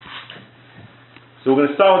So we're going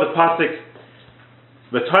to start with the pasuk.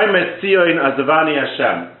 V'taimet Tzion azavani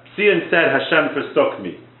Hashem. Tzion said, Hashem forsook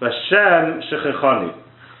me. Hashem shechechani.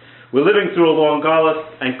 We're living through a long galus,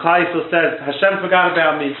 and Klal Yisrael says, Hashem forgot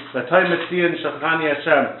about me. V'taimet Tzion shechechani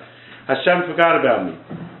Hashem. Hashem forgot about me.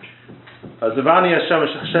 Azavani Hashem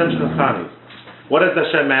shechechani. What does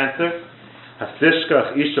Hashem answer?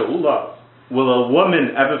 Hasishkach isha ula. Will a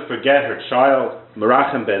woman ever forget her child?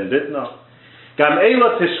 Merachem ben bitna. Gam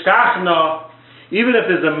eila tishkachna. Even if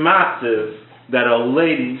there's a matziv that a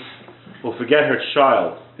lady will forget her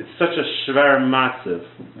child, it's such a shver matziv.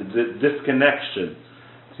 The disconnection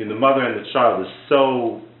between the mother and the child is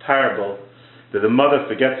so terrible that the mother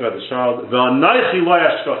forgets about the child. V'anaychi lo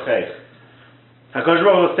yashkochech. HaKadosh Baruch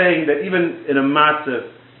Hu was saying that even in a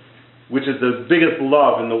matziv, which is the biggest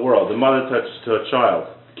love in the world, the mother touch to a child,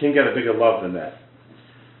 can't get a bigger love than that.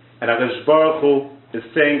 And HaKadosh Baruch Hu is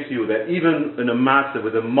saying to you that even in a matzah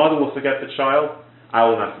where the mother will forget the child, I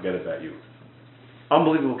will not forget about you.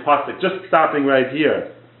 Unbelievable pasuk. Just stopping right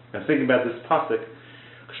here and thinking about this pasuk,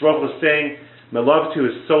 HaKadosh Baruch Hu is saying, my love to you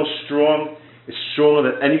is so strong, it's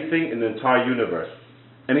stronger than anything in the entire universe.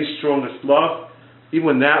 Any strongest love, even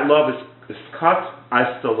when that love is cut,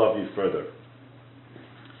 I still love you further.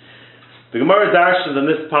 The Gemara darshans on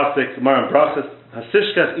this pasuk, Gemara and Brachas,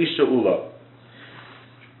 Hasishkas Isha Ula.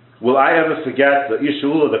 Will I ever forget the Isha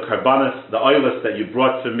Ula, the karbanis, the oilus that you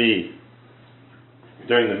brought to me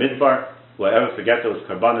during the midbar? Will I ever forget those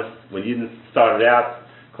karbanis? When you started out,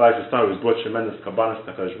 Klal Yisrael started, was brought tremendous karbanis.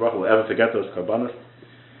 HaKadosh Baruch Hu will ever forget those karbanis?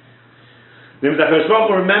 Then the HaKadosh Baruch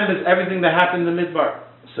Hu remembers everything that happened in the midbar.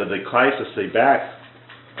 So the Klal Yisrael say back,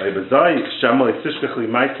 maybe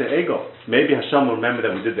Hashem will remember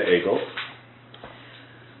that we did the egel.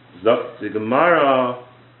 The Gemara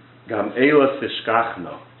Gam Eila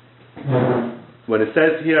Tishkachna. When it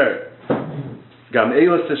says here Gam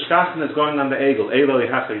Eila Tishkachna is going on the egel. Eila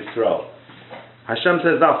Lihacha Yisrael. Hashem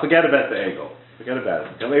says, "No, forget about the egel. Forget about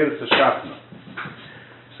it. Gam Eila Tishkachna."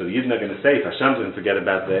 So the Yidden are going to say, if Hashem's going to forget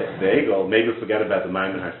about the egel, maybe forget about the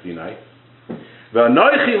Maimon Har Sinai.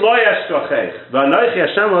 V'anoichi lo yashkochech. V'anoichi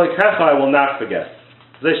Hashem Elokecha, I will not forget.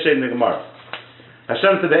 This is in the Gemara.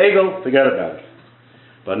 Hashem to the egel, forget about it.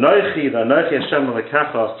 V'anoichi Hashem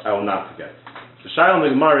Elokecha, I will not forget. The shayla in the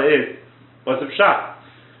Gemara is, what's the pshat?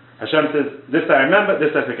 Hashem says, this I remember,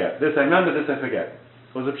 this I forget. This I remember, this I forget.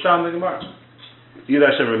 What's the pshat in the Gemara? Either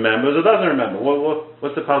Hashem remembers or doesn't remember.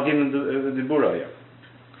 What's the palgin in the Bura here?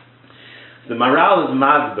 The Maral is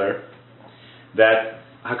mazber that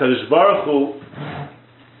HaKadosh Baruch Hu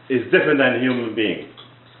is different than a human being.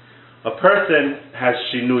 A person has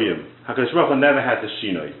shinuyim. HaKadosh Baruch Hu never has a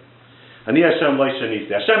shinui. Ani Hashem lo shanisi.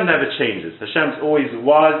 Hashem never changes. Hashem always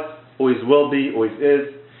was, always will be, always is.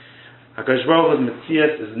 HaKadosh Baruch Hu's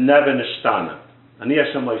Metzias is never nishtana. Ani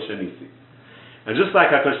Hashem lo shanisi. And just like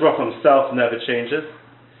HaKadosh Baruch Hu himself never changes,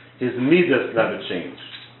 his midas never change.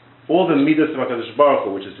 All the midas of HaKadosh Baruch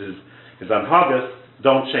Hu, which is his anhagas,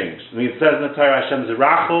 don't change. I mean, it says in the Torah, Hashem is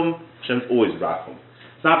rachum, Hashem is always rachum.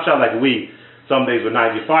 It's not like we, some days we're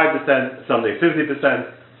 95%, some days 50%,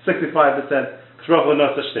 65%. Kshroch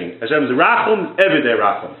no such thing. Hashem is rachum, every day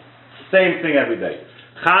rachum. Same thing every day.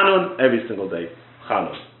 Chanun, every single day.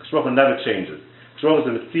 Chanun. Kshroch never changes. Kshroch is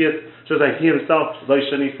a Metzias, just like he himself, Lo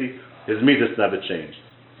Shanisi, his midas never changed.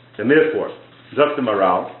 And therefore, Dr.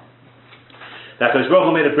 Maral, that Kadosh Baruch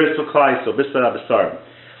Hu made a bris for Klal Yisrael, bris for Abbasarim.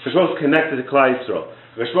 Kadosh Baruch Hu connected to Klal Yisrael.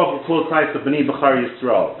 Kadosh Baruch Hu called Klal Yisrael B'ni B'char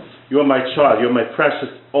Yisrael. You are my child. You are my precious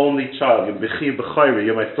only child. You are B'chi B'chayri.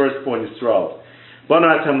 You are my firstborn Yisrael.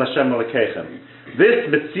 B'ana Atem L'Shem L'Kechem. This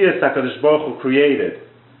Metzias HaKadosh Baruch Hu created,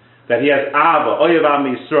 that he has Ava, Oyev Am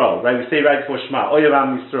Yisrael, right? We say right before Shema, Oyev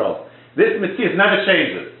Am Yisrael. This Metzias never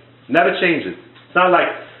changes. Never changes. It's not like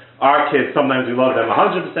our kids, sometimes we love them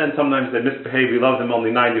 100%, sometimes they misbehave, we love them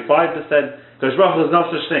only 95%. Kadosh Baruch Hu, there's no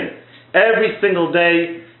such thing. Every single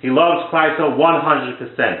day, he loves Klal Yisrael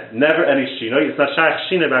 100%. Never any shinoi. It's not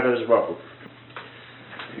shaykh shinoi by HaKadosh Baruch Hu.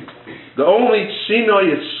 The only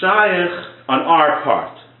shinoi is shaykh on our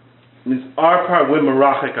part. It means our part, we're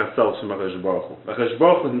merachik ourselves from HaKadosh Baruch Hu. HaKadosh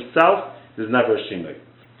Baruch Hu himself is never a shinoi.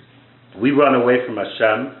 We run away from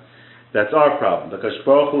Hashem. That's our problem. HaKadosh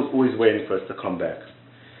Baruch Hu is always waiting for us to come back.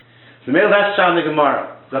 The male that's Shah in the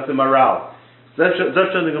Gemara. That's the Maral. That's in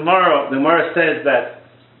the Gemara says that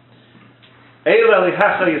Eila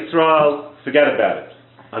Lihacha Yisrael, forget about it.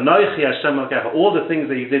 Anoichi Hashem Elokecha, all the things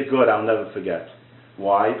that you did good, I'll never forget.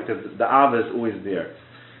 Why? Because the Ava is always there.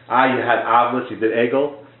 You had Avlis, you did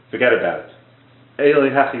Egel, forget about it. Eila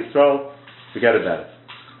Lihacha Yisrael, forget about it.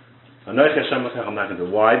 Anoichi Hashem I'm not going to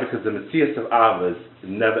do. Why? Because the Metzias of Ava is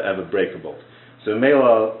never ever breakable. So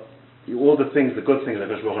Mela, all the things, the good things that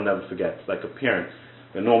Hakadosh Baruch Hu never forgets. Like a parent,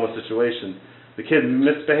 in a normal situation, the kid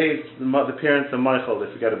misbehaves, the parents are Michael,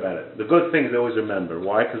 they forget about it. The good things they always remember.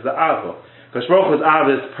 Why? Because the Ava. Hakadosh Baruch Hu's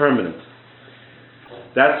Ava is permanent.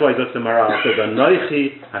 That's why Dr. Maral says,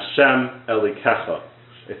 Anoichi Hashem Elikecha.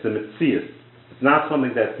 It's a Metzias. It's not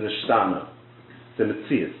something that's Nishtana. It's a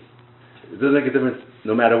Metzias. It doesn't make a difference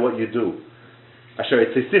no matter what you do. Asher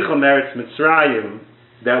Etzisicha Meretz Mitzrayim,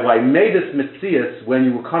 that why I made this Metzias when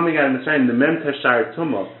you were coming out of Mitzrayim, the Mem Teshar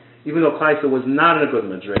Tumah, even though Klaisa was not in a good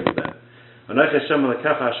Madrid then. Anoichi Hashem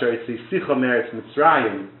Elikecha Asher Etzisicha Meretz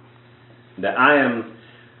Mitzrayim, that I am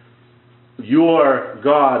your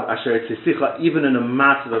God, Asher Etzisicha, even in a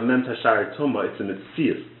massive of Mem Tashar Tumah, it's a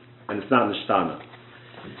Metzias, and it's not Nishtana.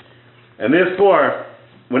 And therefore,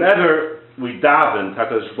 whenever we daven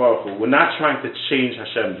HaKadosh Baruch Hu, we're not trying to change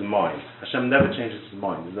Hashem's mind. Hashem never changes his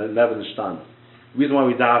mind. It's never Nishtana. The reason why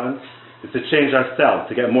we daven is to change ourselves,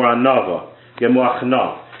 to get more anava, to get more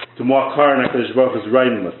achna, to more akar in HaKadosh Baruch Hu's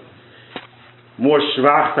reimus. More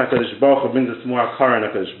shrach HaKadosh Baruch Hu brings us more akar in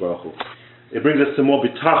HaKadosh Baruch Hu. It brings us to more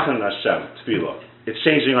bitachon Hashem, tefillah. It's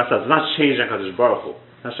changing ourselves. It's not changing HaKadosh Baruch Hu.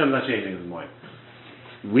 Hashem's not changing his mind.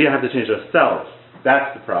 We have to change ourselves.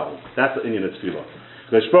 That's the problem. That's the inyan of tefillah.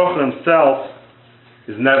 HaKadosh Baruch Hu himself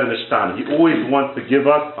is never nishtana. He always wants to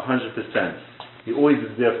give us 100%. He always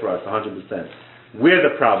is there for us 100%. We're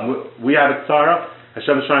the problem. We have a tzara.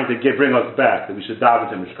 Hashem is trying to bring us back. That we should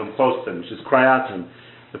daven to him. We should come close to him. We should cry out to him.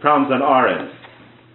 The problem's on our end.